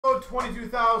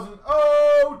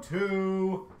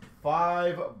22,002.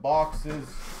 5 boxes.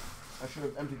 I should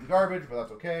have emptied the garbage, but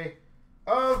that's okay.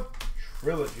 Of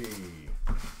Trilogy.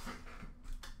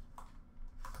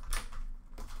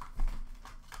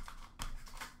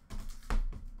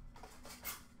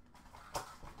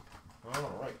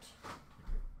 All right.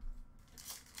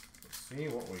 Let's see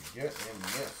what we get in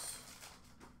this.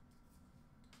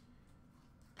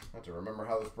 I have to remember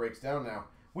how this breaks down now.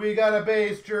 We got a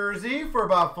base jersey for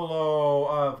Buffalo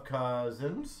of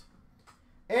Cousins.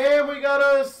 And we got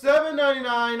a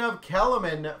 $7.99 of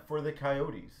Kellerman for the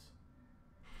Coyotes.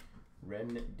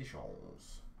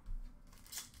 Renditions.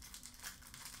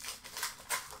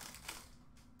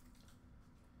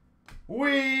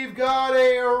 We've got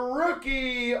a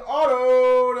rookie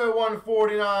auto to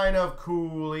 149 of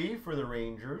Cooley for the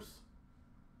Rangers.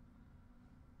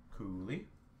 Cooley.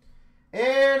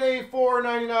 And a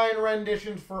 $4.99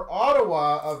 renditions for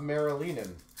Ottawa of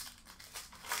Marilinen.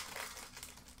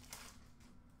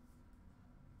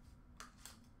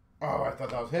 Oh, I thought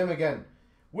that was him again.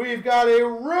 We've got a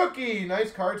rookie.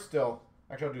 Nice card still.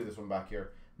 Actually, I'll do this one back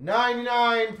here.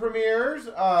 99 premieres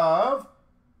of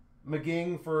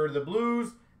McGing for the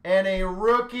Blues. And a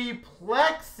rookie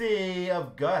plexi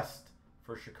of Gust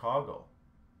for Chicago.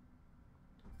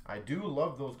 I do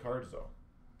love those cards, though.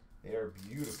 They are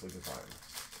beautifully designed.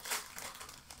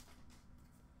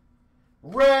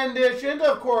 Rendition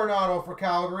of Coronado for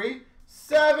Calgary.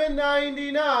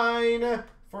 $7.99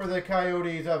 for the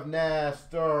Coyotes of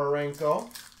Nestorenko.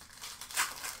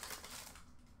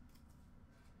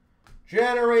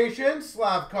 Generation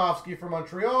Slavkovsky for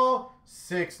Montreal.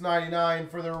 $6.99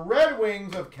 for the Red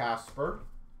Wings of Casper.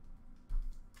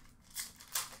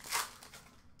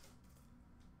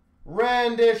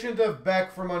 Renditions of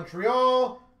Beck for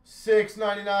Montreal.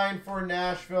 $6.99 for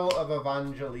Nashville of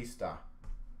Evangelista.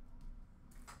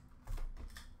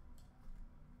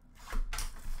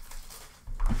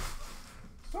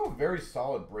 So very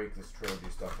solid break this Trilogy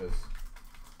stuff is.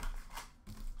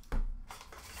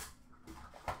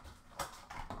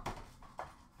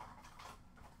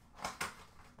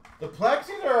 The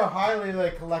Plexis are a highly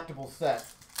collectible set,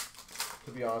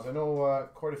 to be honest. I know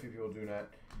quite a few people do that.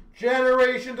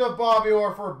 Generations of Bobby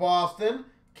Orr for Boston.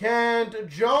 Kent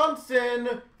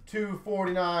Johnson,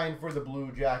 $2.49 for the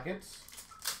Blue Jackets.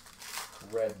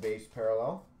 Red base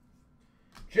parallel.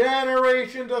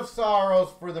 Generations of Saros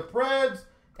for the Preds.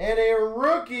 And a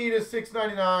rookie to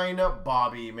 $6.99,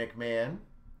 Bobby McMahon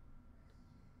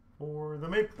for the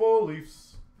Maple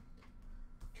Leafs.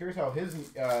 Curious how his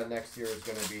next year is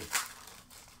going to be.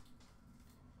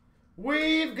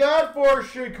 We've got for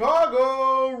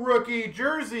Chicago, rookie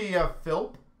jersey of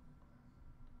Philp.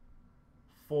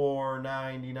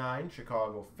 $4.99,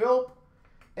 Chicago Philp.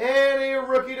 And a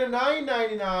rookie to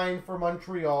 $9.99 for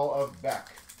Montreal of Beck.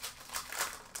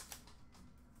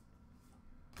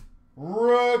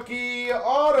 Rookie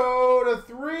auto to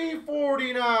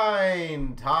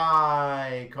 $3.49,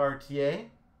 Ty Cartier,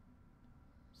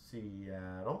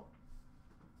 Seattle.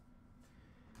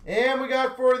 And we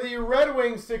got for the Red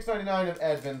Wings, $6.99 of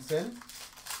Edvinsson.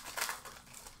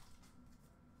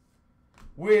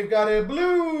 We've got a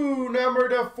blue number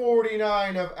to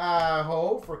 49 of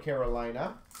Aho for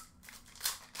Carolina.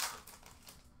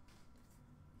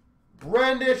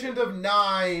 Renditions of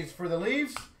Nyes for the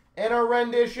Leafs. And a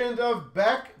rendition of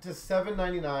Beck to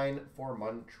 $7.99 for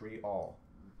Montreal.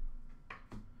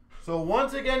 So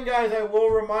once again, guys, I will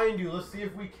remind you, let's see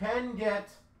if we can get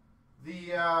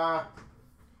the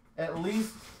at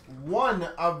least one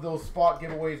of those spot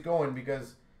giveaways going,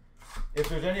 because if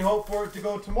there's any hope for it to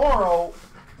go tomorrow,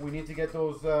 we need to get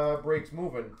those breaks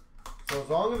moving. So as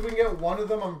long as we can get one of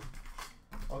them,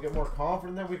 I'll get more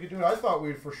confident that we could do it. I thought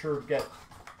we'd for sure get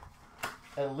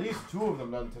at least 2 of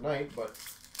them done tonight, but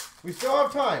we still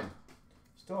have time.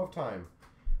 Still have time.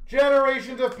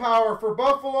 Generations of Power for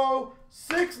Buffalo.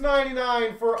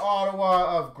 $6.99 for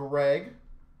Ottawa of Greg.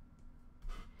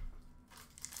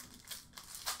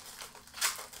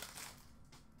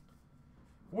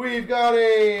 We've got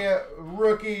a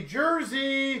rookie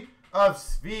jersey of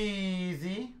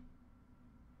Sweezy.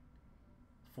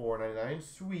 $4.99,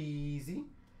 Sweezy.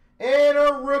 And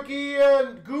a rookie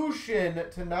Gushin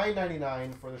to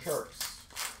 $9.99 for the Sharks.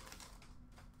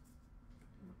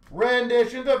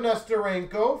 Renditions of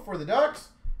Nestorenko for the Ducks.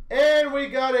 And we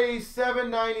got a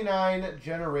 $7.99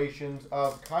 Generations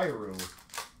of Kyrou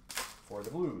for the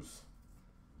Blues.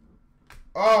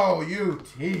 Oh, you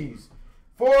tease.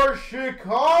 For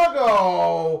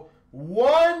Chicago,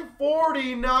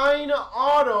 $149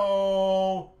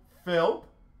 auto Philp.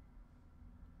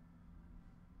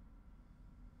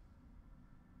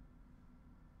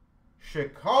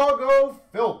 Chicago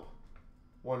Philp,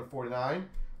 149.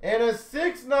 And a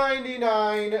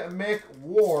 699 Mick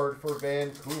Ward for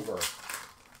Vancouver.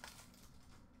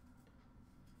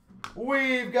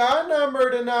 We've got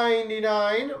number to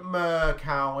 99,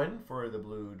 McCowan for the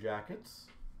Blue Jackets.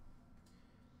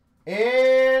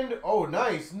 And, oh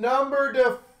nice, number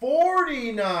to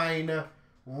 49,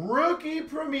 rookie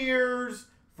premieres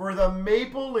for the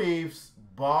Maple Leafs,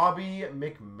 Bobby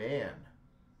McMahon.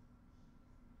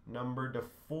 Number to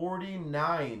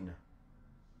 49,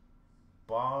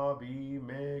 Bobby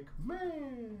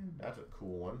McMahon. That's a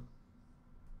cool one.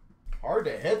 Hard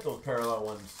to hit those parallel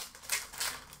ones.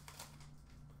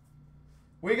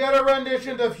 We got a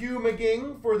rendition of Hugh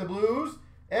McGing for the Blues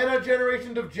and a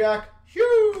generation of Jack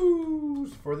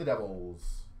Hughes for the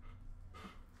Devils.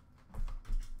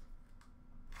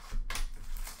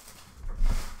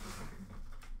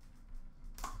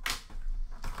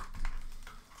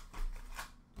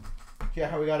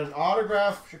 Yeah, we got an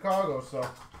autograph Chicago, so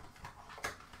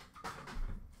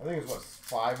I think it's what,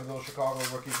 5 of those Chicago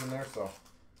rookies in there, so.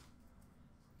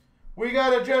 We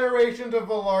got a generation of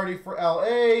Velarde for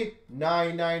LA,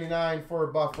 $9.99 for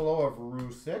Buffalo of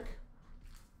Rusick.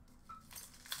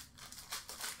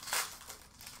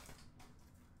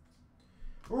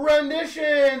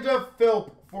 Rendition of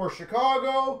Philp for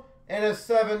Chicago, and a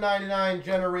 $7.99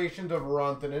 generation of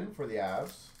Rantanen for the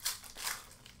Avs.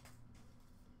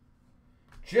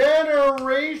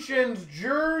 Generations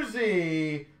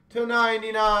jersey to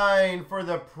 99 for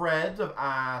the Preds of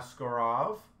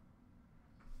Askarov.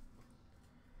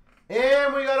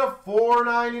 And we got a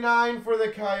 $4.99 for the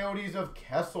Coyotes of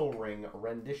Kesselring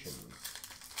renditions.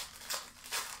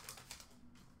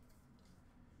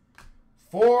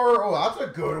 Oh, that's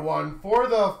a good one. For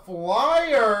the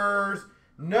Flyers,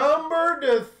 number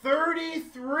to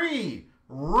 33,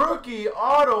 rookie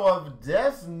auto of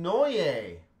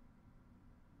Desnoyers.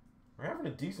 We're having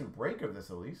a decent break of this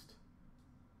at least.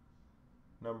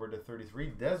 Number to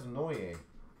 33, Desnoyers.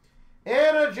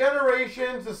 And a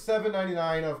generation to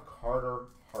 7.99 of Carter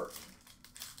Hart.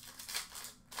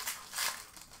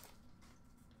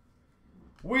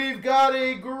 We've got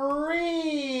a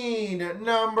green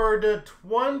number to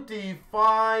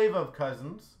 25 of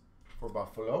Cousins for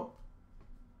Buffalo.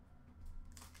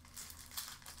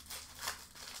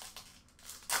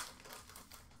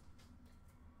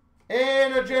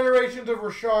 And a generation of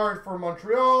Richard for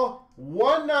Montreal.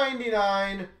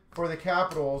 $1.99 for the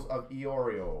Capitals of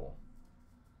Iorio.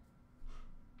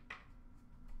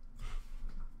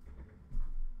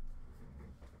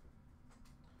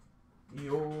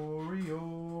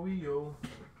 Iorio.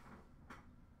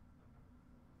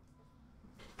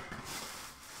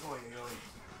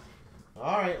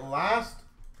 All right, last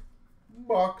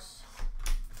box.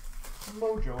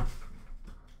 Mojo.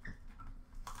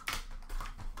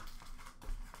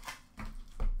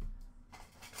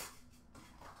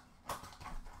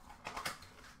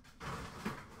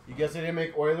 You guess I didn't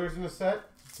make Oilers in the set?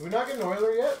 Did we not get an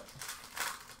Oiler yet?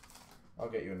 I'll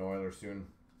get you an Oiler soon.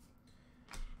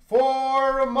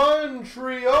 For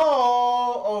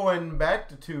Montreal, Owen Beck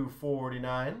to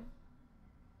 249.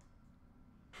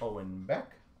 Owen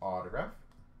Beck, autograph.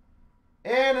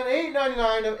 And an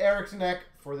 $8.99 of Eriksson Ek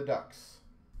for the Ducks.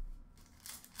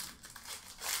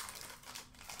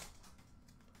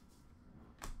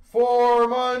 For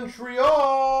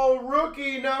Montreal,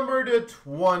 rookie number to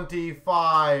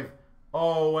 25,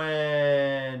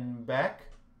 Owen Beck.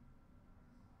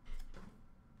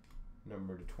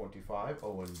 Number to 25,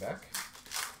 Owen Beck.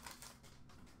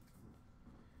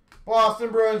 Boston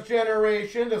Bruins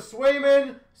generation to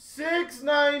Swayman,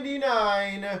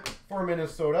 $6.99 for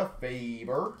Minnesota,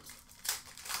 Faber.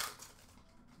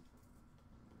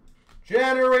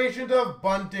 Generation of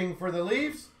Bunting for the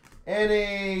Leafs, and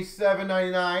a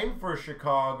 $7.99 for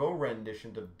Chicago,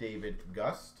 rendition of David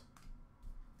Gust.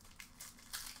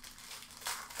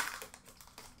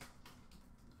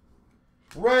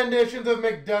 Renditions of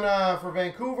McDonough for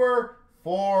Vancouver.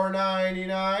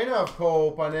 $4.99 of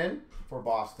Kopanen for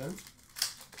Boston.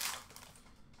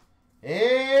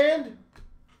 And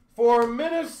for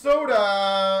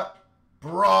Minnesota,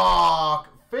 Brock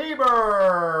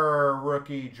Faber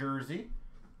rookie jersey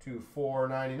to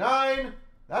 $4.99.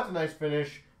 That's a nice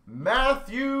finish.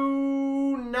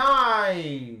 Matthew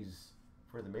Nyes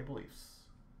for the Maple Leafs.